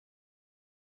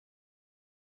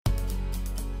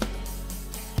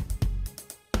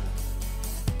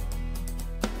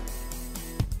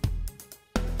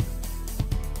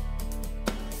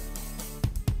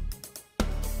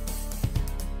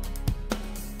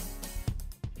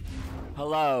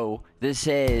Hello, this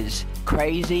is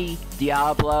Crazy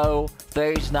Diablo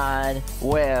 39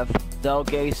 with the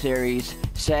Gay Series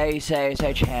Say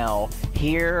channel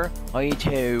here on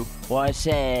YouTube. Want to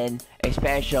send a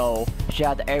special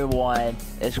shout out to everyone in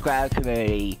the subscribe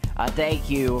community. I thank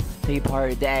you to be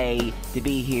part of the day to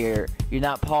be here. You're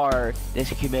not part of this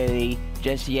community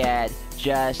just yet.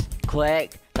 Just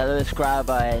click that little subscribe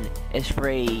button. It's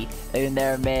free. You'll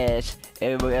never miss.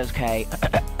 Everybody else okay.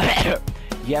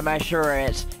 You have my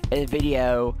assurance in this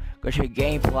video. Go to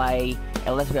gameplay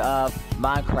and let's go up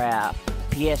Minecraft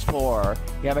PS4.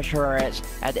 You have assurance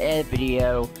at the end of the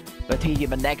video. Go to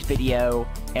my next video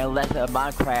and let's go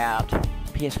Minecraft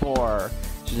PS4.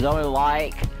 So don't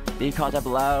like, leave comments down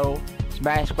below,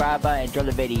 smash the subscribe button, and enjoy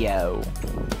the video.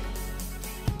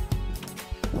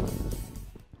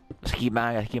 Let's keep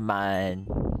mine. Let's keep mine.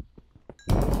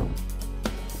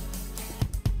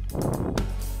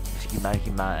 Let's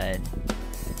keep mine.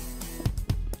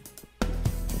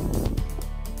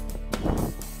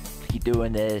 Keep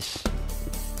doing this.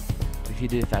 If you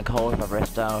do find coal for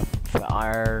redstone, for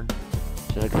iron,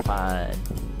 so it looks fine.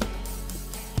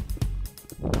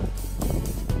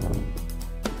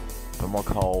 For more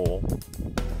coal.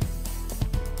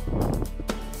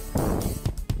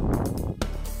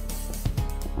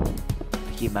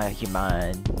 Keep mining. Keep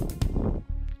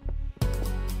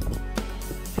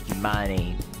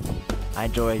mining. I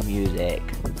enjoy music.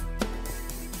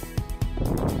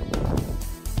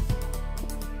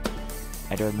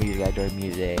 I enjoy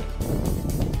music.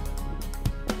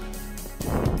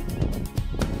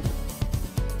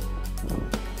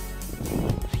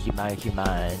 Keep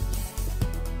mine.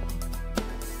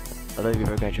 I love you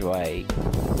for graduate.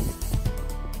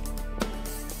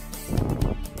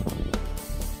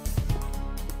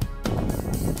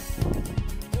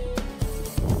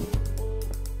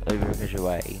 I love you for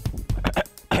graduate.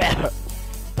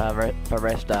 For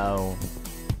redstone.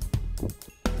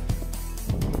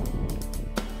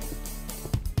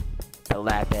 The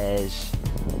lapis.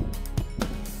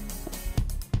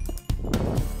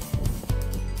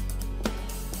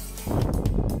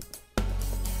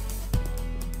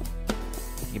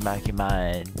 Keep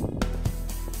mine.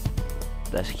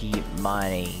 Let's keep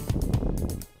mining.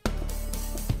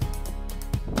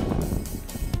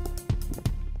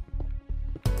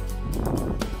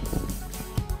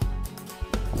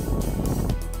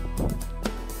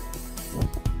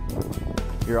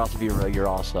 You're awesome, you're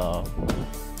awesome.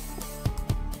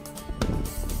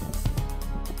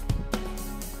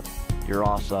 You're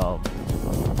awesome.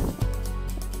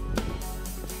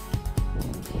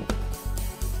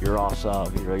 You're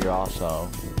awesome. You're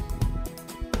awesome.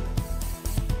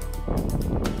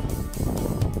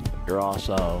 You're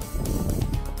awesome.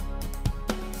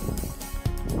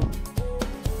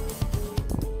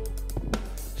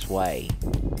 Sway.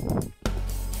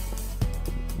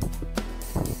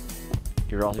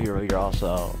 You're awesome. You're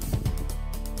awesome.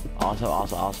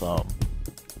 Awesome.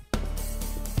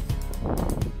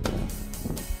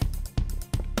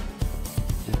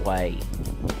 Just wait.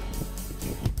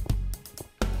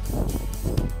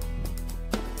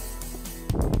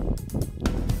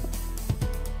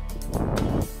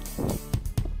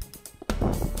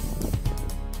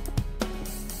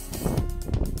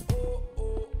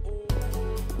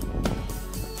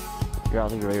 You're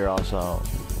awesome.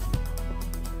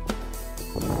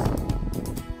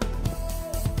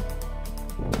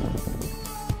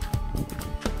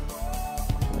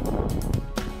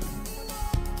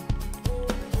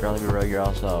 You're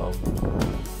awesome.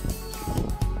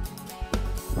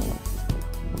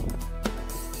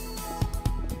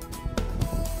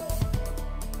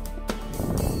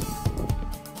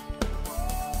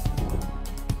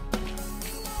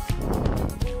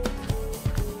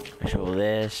 Show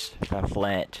this. Got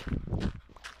flint.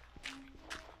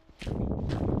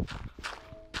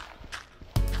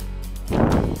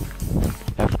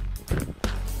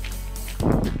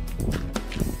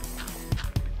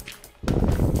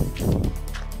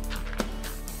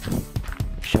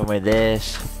 Show me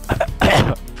this.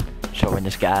 Show me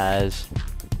this, guys.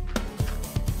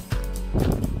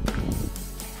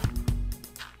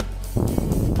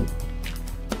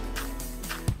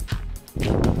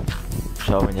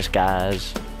 Show me this,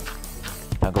 guys.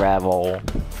 Now gravel.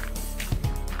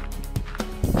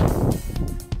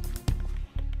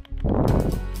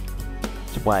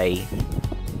 It's way.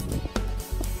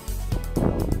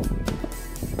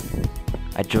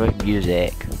 I enjoy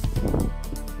music.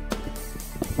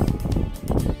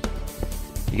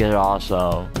 You guys are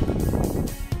awesome.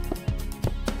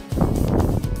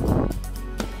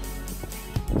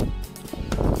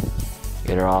 You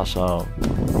guys are awesome.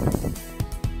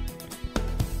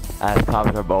 as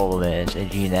popular boldness in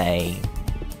DNA,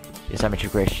 Islamic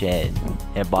Christian,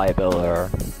 and bodybuilder.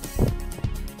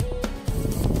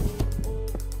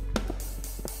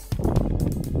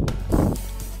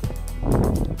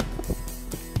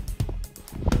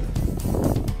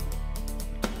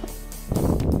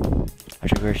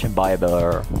 Christian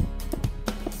bodybuilder.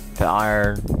 The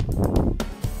iron.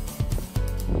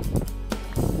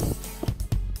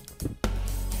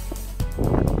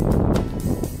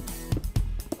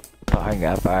 I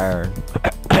got iron.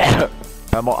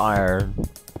 I'm more iron.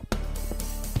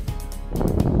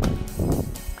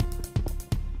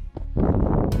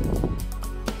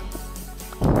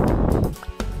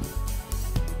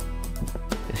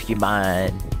 Just keep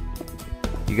mine.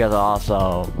 You guys are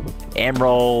awesome.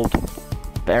 Emerald.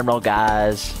 The Emerald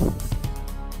guys.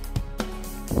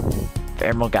 The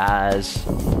Emerald guys.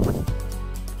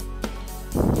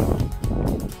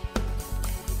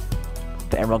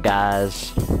 The Emerald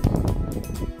guys.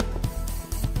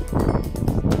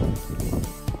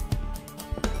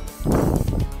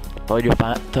 Thôi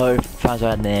pha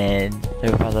ra nền.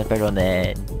 Thôi pha ra special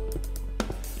nền.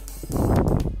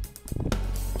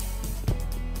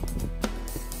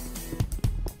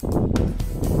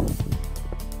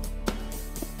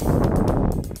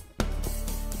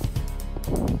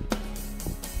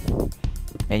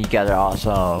 And you guys are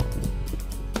awesome.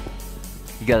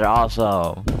 You guys are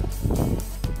awesome.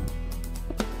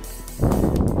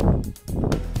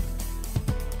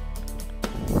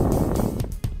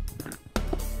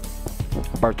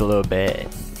 I burped a little bit.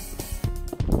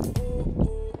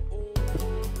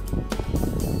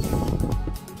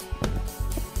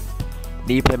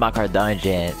 Need to play my card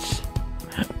dungeons.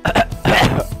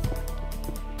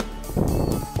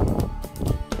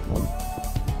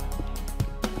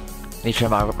 Need to try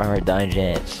my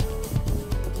dungeons.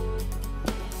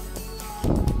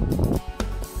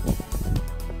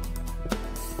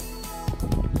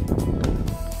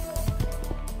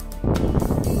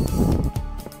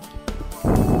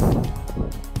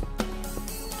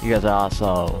 You guys are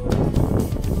awesome.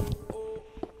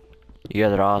 You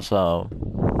guys are awesome.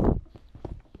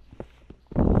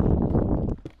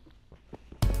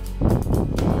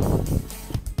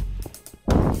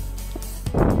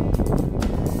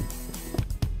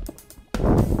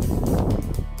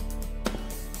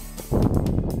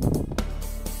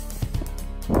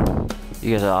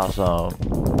 You guys are awesome.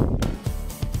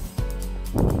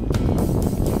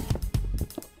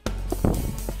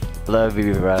 Love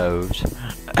you, Rose.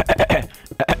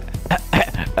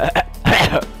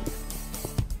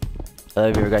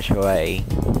 Love you, got your way.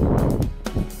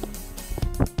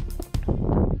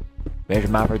 Where's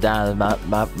mine for diamond?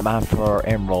 Mine for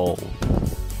emerald.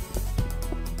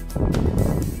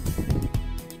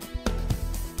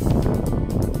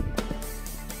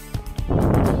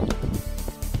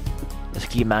 Let's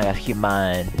keep mine, let's keep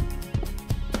mine.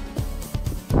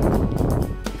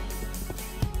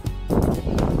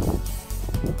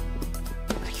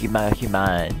 Let's keep mine, let's keep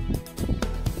mine.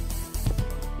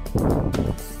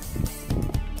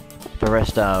 The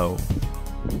redstone.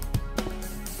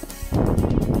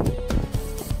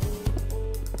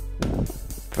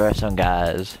 Redstone,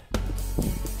 guys.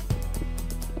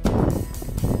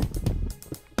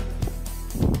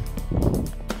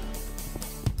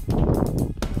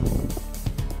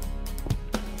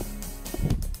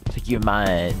 Take your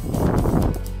mind.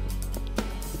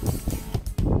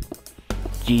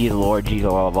 G Lord, G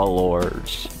Lord of all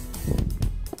lords.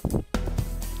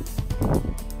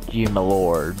 G my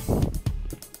Lord.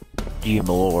 G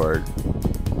my Lord.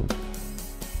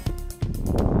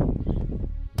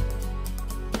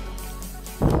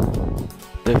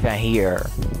 Look at here.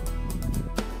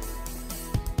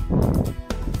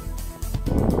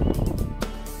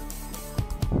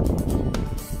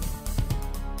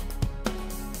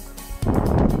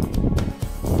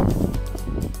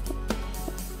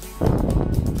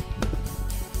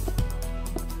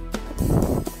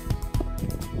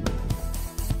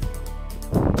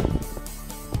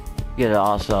 You guys are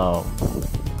awesome.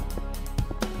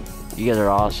 You guys are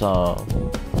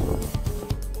awesome.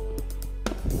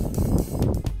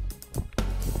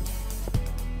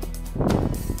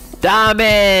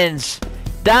 Diamonds!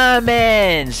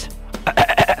 Diamonds!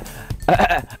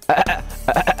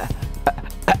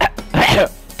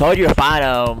 Told you to find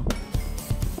them.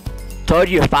 Told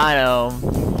you to find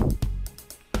them.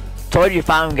 Told you to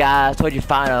find them, guys. Told you to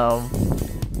find them.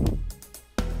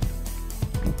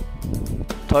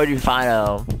 Told you to find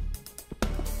them.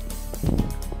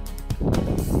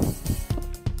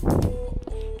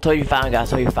 Told you to find them, guys.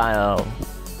 Told you to find them.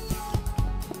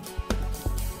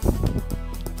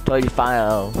 Told you to find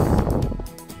them.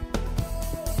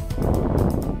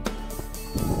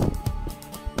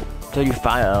 Till you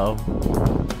find them.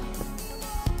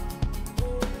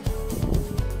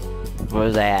 What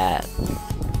was that?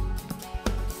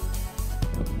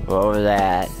 What was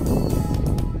that?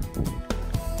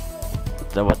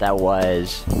 Don't know what that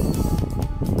was.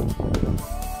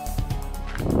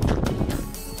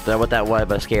 Don't know what that was,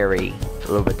 but scary. A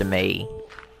little bit to me.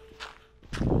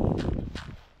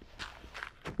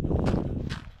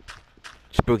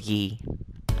 Spooky.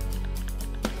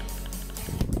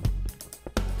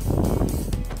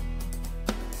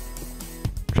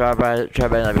 Try better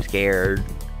not be scared.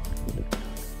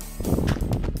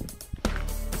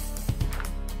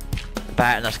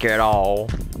 I'm not scared at all.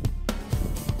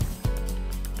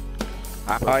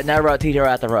 Alright, now row, teacher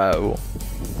out the row.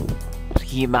 Just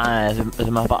keep in mind, there's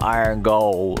a motherfucking iron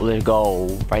gold. There's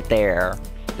gold right there.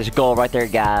 There's gold right there,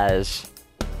 guys.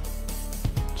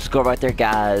 Just go right there,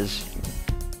 guys.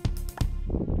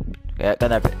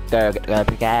 Gonna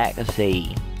pickaxe. Let's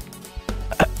see.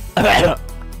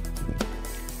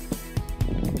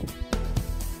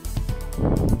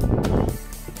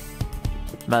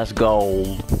 Minus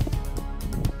gold.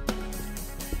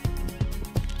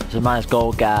 So minus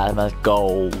gold, guys. Minus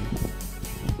gold.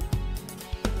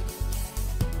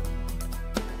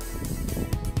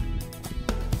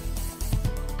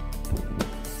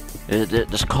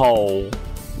 There's coal.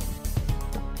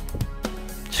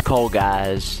 It's coal,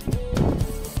 guys.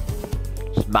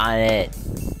 Just mine it.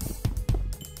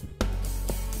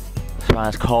 Just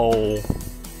minus coal.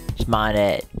 Just mine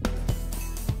it.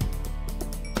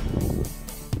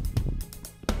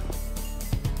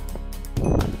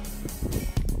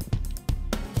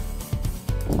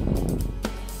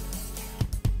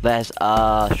 Let's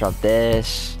drop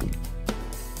this.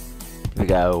 Here we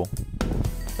go.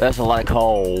 That's a lot of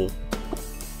coal.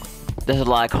 There's a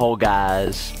lot of coal,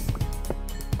 guys.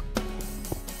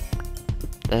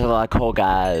 There's a lot of coal,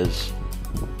 guys.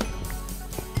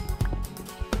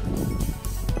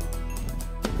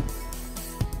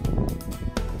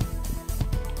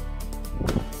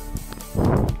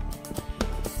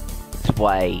 Let's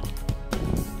wait.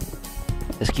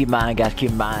 Let's keep mine, guys.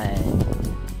 Keep mine.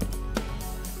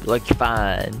 Look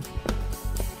fine.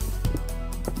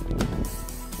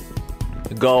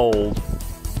 Gold.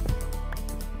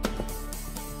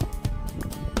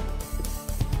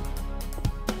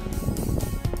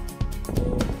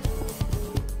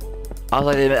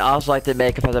 I also like to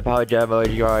make a feather power jump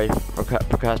mode yard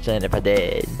percussion if I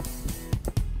did.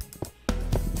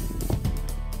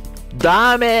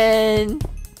 Diamond!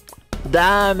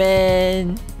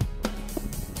 Diamond!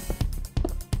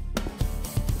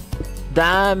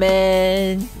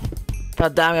 Diamond!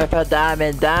 Found diamond, found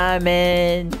diamond,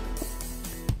 diamond!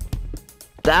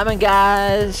 Diamond,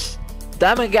 guys!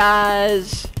 Diamond,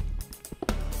 guys!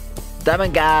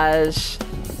 Diamond, guys!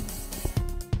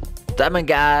 Diamond,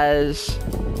 guys!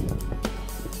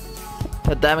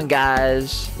 Found diamond,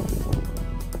 guys!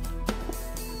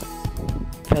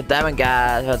 Found diamond,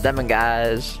 guys! Found diamond,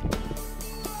 guys!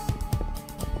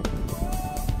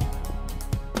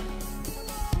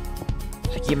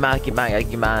 Keep mine, gotta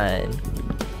keep mine.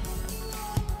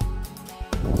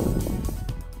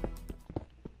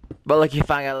 But look, you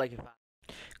find, gotta find.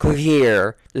 Click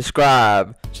here,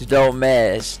 subscribe, so don't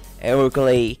miss. And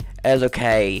locally, as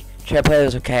okay. Chat play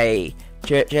is okay.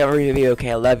 Chat review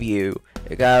okay. I love you.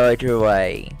 You gotta wait your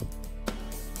way.